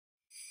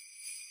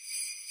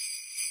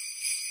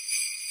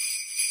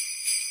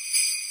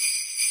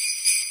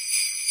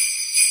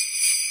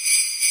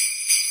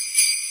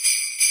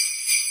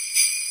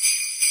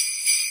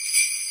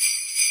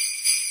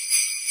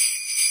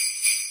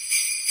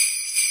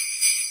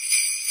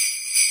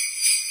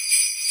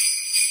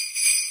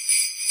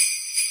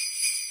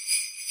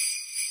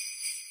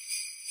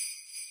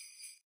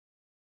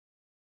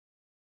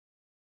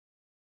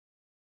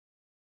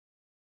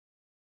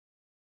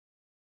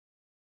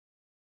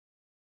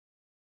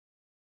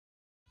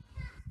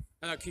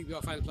Hello,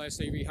 QPR Fans Players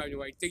TV, home and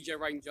away. Deejay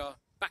Ranger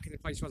back in the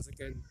place once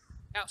again,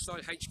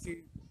 outside HQ.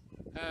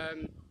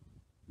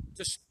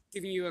 Just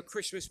giving you a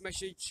Christmas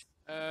message.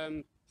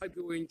 Hope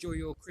you will enjoy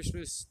your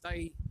Christmas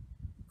day,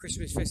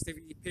 Christmas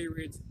festivity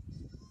period.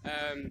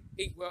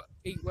 Eat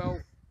well,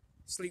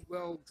 sleep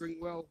well, drink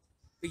well,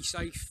 be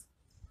safe,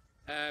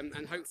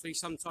 and hopefully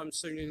sometime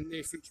soon in the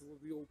near future we'll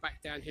be all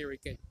back down here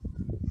again.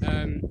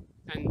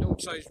 And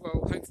also as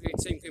well, hopefully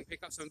the team can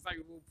pick up some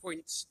valuable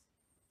points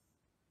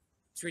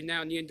between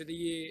now and the end of the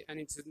year and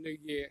into the new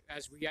year,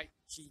 as we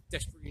actually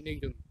desperately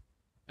need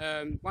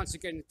them. Once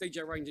again,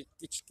 Deejay Ranger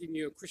just giving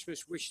you a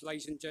Christmas wish,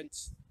 ladies and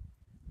gents.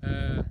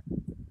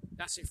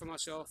 That's it for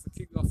myself, for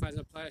QPR Fans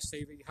and Players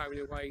TV, home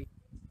and away.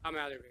 I'm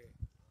out of here.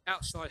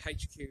 Outside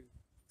HQ,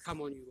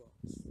 come on you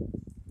R'ss.